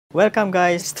Welcome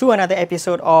guys to another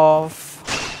episode of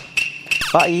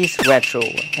Faiz Retro,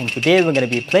 and today we're gonna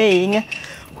be playing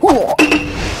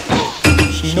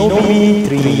Shinobi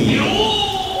 3.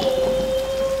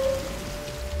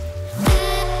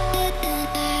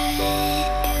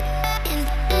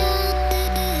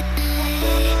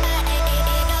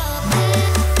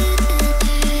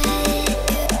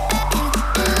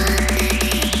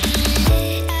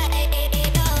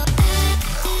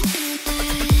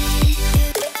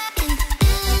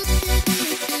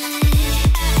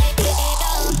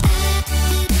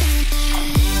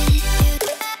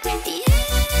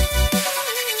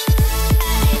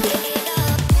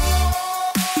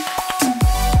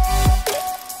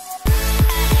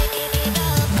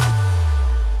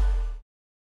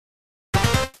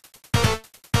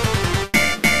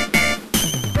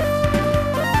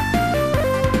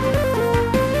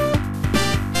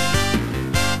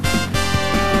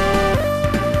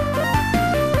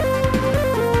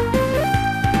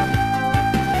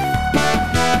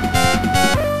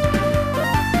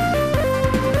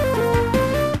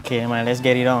 Okay, let's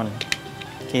get it on.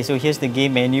 Okay, so here's the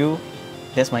game menu.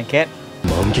 That's my cat.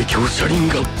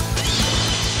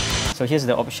 So here's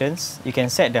the options. You can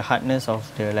set the hardness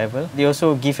of the level. They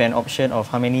also give an option of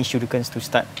how many shurikens to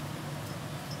start.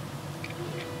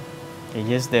 Okay,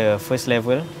 here's the first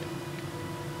level.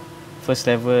 First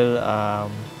level,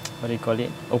 what do you call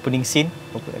it? Opening scene,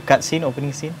 cutscene,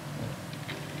 opening scene.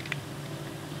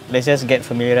 Let's just get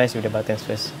familiarized with the buttons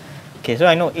first. Okay, so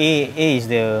I know A is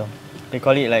the, they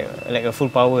call it like a full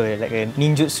power, like a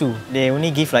ninjutsu. They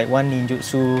only give like one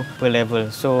ninjutsu per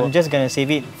level. So I'm just gonna save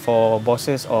it for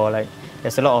bosses or like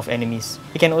there's a lot of enemies.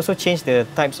 You can also change the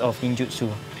types of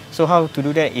ninjutsu. So how to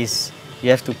do that is you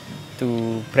have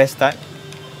to press start.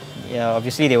 Yeah,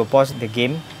 obviously they will pause the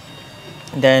game.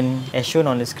 Then as shown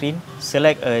on the screen,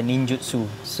 select a ninjutsu.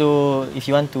 So if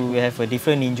you want to have a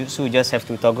different ninjutsu, you just have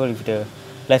to toggle with the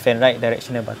left and right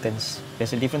directional buttons.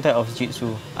 There's a different type of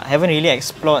jutsu. I haven't really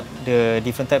explored the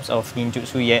different types of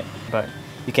ninjutsu yet, but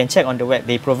you can check on the web.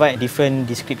 They provide different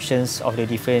descriptions of the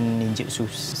different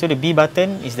ninjutsus. So the B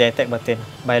button is the attack button.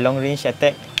 By long range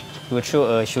attack, you will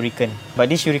throw a shuriken. But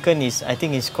this shuriken is, I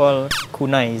think it's called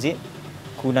kunai, is it?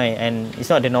 Kunai, and it's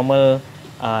not the normal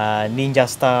ninja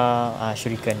star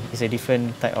shuriken. It's a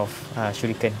different type of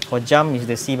shuriken. For jump is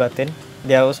the C button.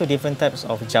 There are also different types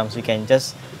of jumps. You can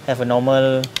just have a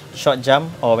normal short jump,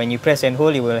 or when you press and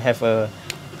hold, you will have a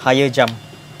higher jump.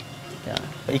 Yeah.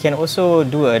 You can also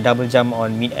do a double jump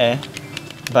on mid-air,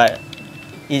 but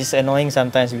it's annoying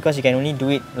sometimes because you can only do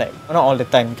it like not all the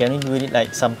time. You can only do it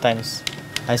like sometimes.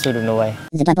 I still don't know why.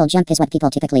 The double jump is what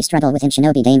people typically struggle with in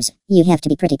Shinobi games. You have to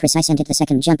be pretty precise and hit the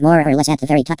second jump more or less at the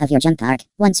very top of your jump arc.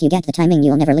 Once you get the timing,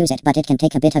 you'll never lose it, but it can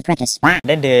take a bit of practice.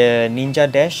 Then the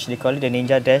ninja dash, they call it the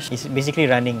ninja dash, is basically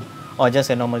running or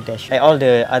just a normal dash. Like all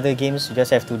the other games, you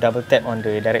just have to double tap on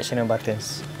the directional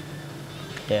buttons.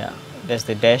 Yeah, that's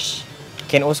the dash. You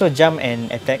can also jump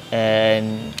and attack,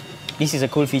 and this is a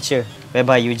cool feature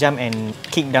whereby you jump and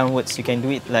kick downwards. You can do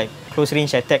it like close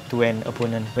range attack to an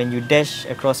opponent. When you dash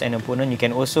across an opponent, you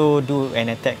can also do an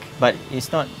attack, but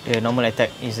it's not a normal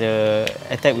attack. It's a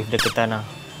attack with the katana.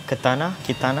 Katana.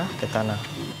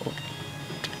 Oh.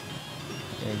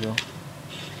 There you go.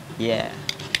 Yeah.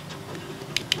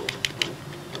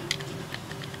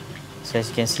 So as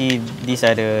you can see, these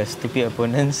are the stupid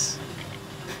opponents.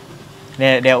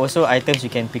 There are also items you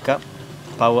can pick up,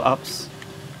 power-ups.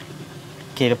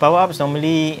 Okay, the power-ups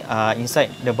normally are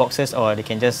inside the boxes, or they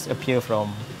can just appear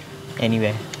from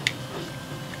anywhere.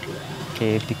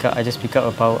 Okay, I just pick up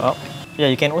a power-up. Yeah,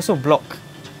 you can also block.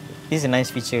 This is a nice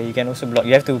feature. You can also block.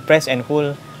 You have to press and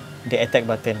hold the attack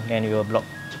button, then you will block.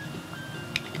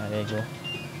 There you go.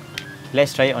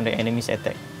 Let's try it on the enemy's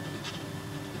attack.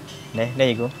 There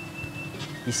you go.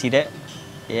 You see that?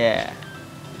 Yeah.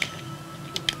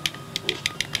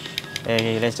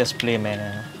 Okay, let's just play,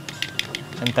 man.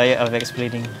 I'm tired of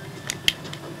explaining.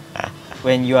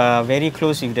 When you are very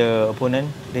close with the opponent,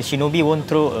 the shinobi won't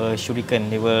throw a shuriken.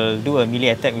 They will do a melee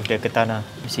attack with the katana.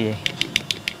 You see?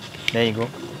 There you go.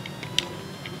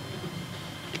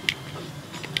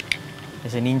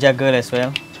 There's a ninja girl as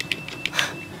well.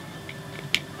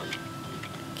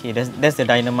 Okay, that's the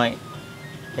dynamite.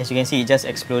 As you can see, it just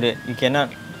exploded. You cannot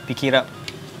pick it up.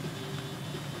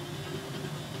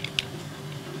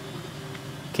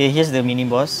 Okay, here's the mini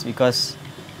boss because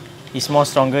he's more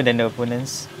stronger than the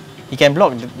opponents. He can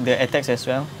block the attacks as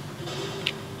well.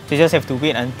 So you just have to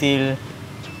wait until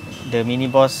the mini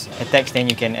boss attacks, then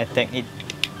you can attack it.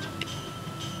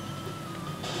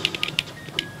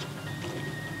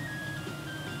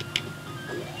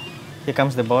 Here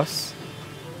comes the boss.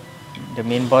 the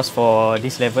main boss for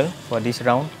this level, for this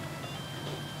round.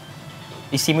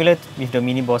 It's similar with the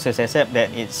mini bosses except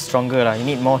that it's stronger lah. You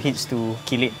need more hits to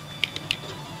kill it.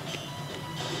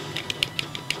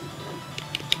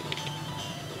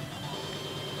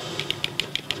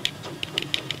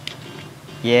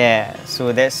 Yeah,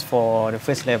 so that's for the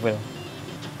first level.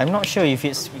 I'm not sure if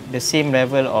it's the same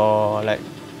level or like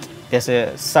there's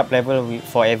a sub level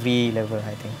for every level,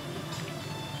 I think.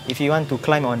 If you want to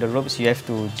climb on the ropes, you have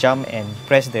to jump and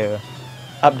press the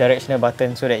up directional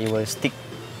button so that it will stick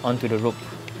onto the rope.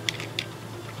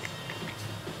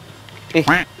 Okay,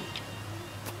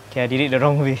 I did it the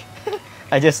wrong way.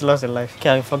 I just lost a life.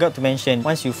 Okay, I forgot to mention,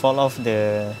 once you fall off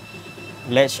the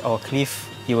ledge or cliff,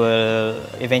 you will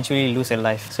eventually lose a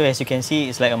life. So as you can see,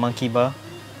 it's like a monkey bar.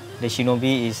 The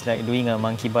Shinobi is like doing a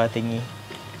monkey bar thingy.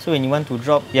 So when you want to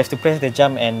drop, you have to press the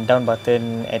jump and down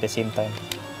button at the same time.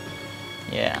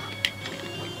 Yeah.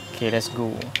 Okay, let's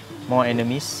go. More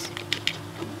enemies.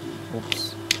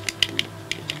 Oops.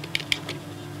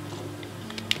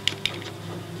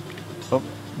 Oh,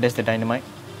 there's the dynamite.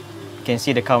 You can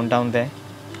see the countdown there.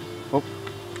 Oh.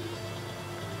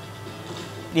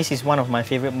 This is one of my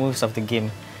favorite moves of the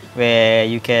game, where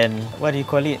you can, what do you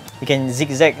call it? You can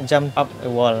zigzag jump up a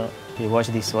wall. Okay, watch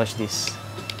this, watch this.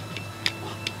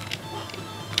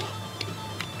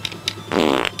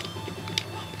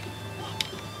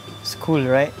 It's cool,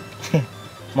 right?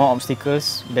 More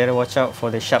obstacles, better watch out for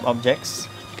the sharp objects.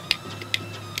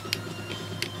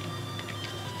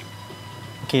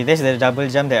 Okay, there's the double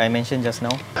jump that I mentioned just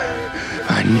now.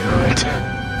 I knew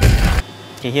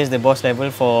it. Okay, here's the boss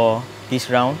level for this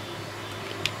round.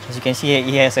 As you can see,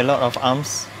 he has a lot of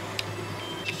arms.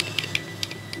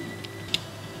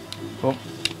 Oh.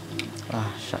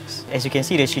 Ah, shucks. As you can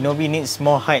see, the Shinobi needs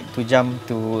more height to jump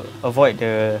to avoid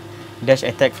the dash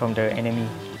attack from the enemy.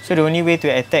 So the only way to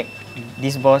attack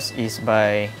this boss is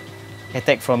by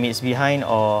attack from its behind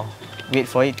or wait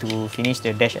for it to finish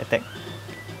the dash attack.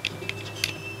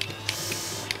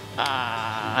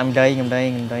 Ah, I'm dying.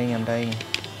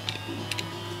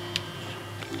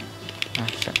 Ah,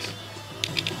 shucks.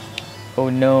 Oh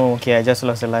no, okay, I just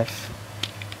lost a life.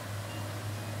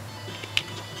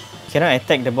 Cannot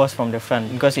attack the boss from the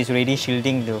front because it's already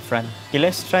shielding the front. Okay,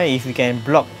 let's try if we can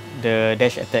block the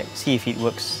dash attack, see if it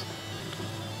works.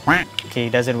 Okay,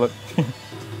 it doesn't work.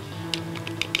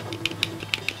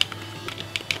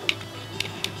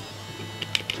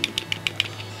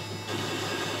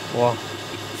 Wow,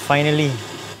 finally,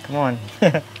 come on.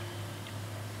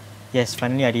 Yes,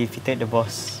 finally I defeated the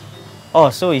boss. Oh,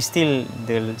 so it's still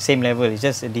the same level, it's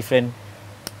just a different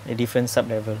sub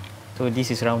level. So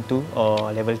this is round 2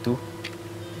 or level 2.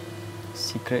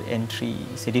 Secret entry,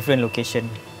 it's a different location.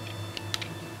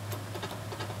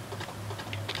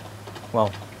 Wow,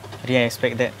 I didn't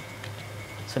expect that.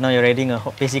 So now you're riding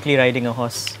basically riding a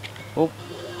horse. Oh,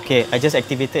 okay, I just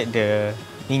activated the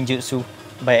ninjutsu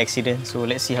by accident, so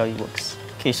let's see how it works.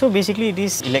 Okay, so basically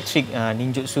this electric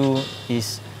ninjutsu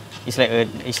is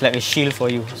like a shield for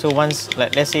you. So once,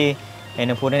 like, let's say an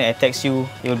opponent attacks you,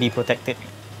 you will be protected.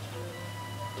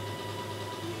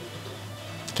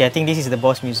 Okay, I think this is the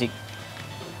boss music.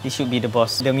 This should be the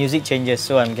boss. The music changes,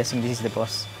 so I'm guessing this is the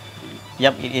boss.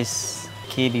 Yep, it is.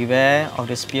 Okay, beware of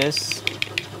the spears.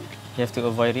 You have to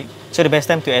avoid it. So the best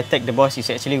time to attack the boss is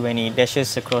actually when it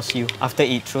dashes across you after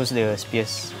it throws the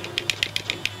spears.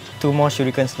 2 more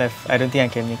shurikens left. I don't think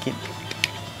I can make it.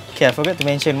 Okay, I forgot to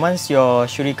mention, once your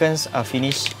shurikens are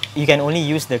finished, you can only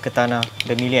use the katana,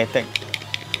 the melee attack.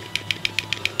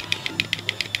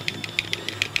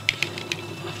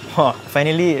 Oh,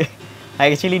 finally,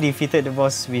 I actually defeated the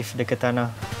boss with the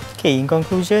katana. Okay, in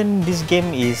conclusion, this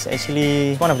game is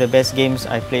actually one of the best games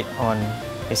I played on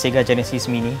the Sega Genesis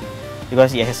Mini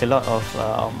because it has a lot of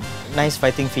nice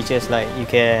fighting features, like you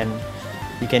can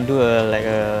do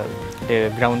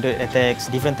the grounded attacks,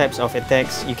 different types of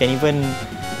attacks. You can even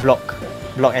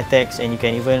block attacks, and you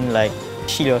can even like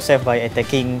shield yourself by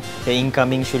attacking the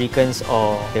incoming shurikens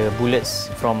or the bullets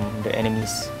from the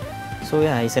enemies. So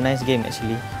yeah, it's a nice game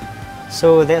actually.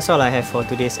 So that's all I have for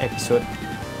today's episode.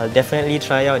 I'll definitely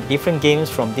try out different games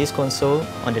from this console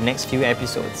on the next few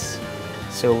episodes.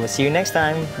 So we'll see you next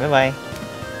time. Bye bye.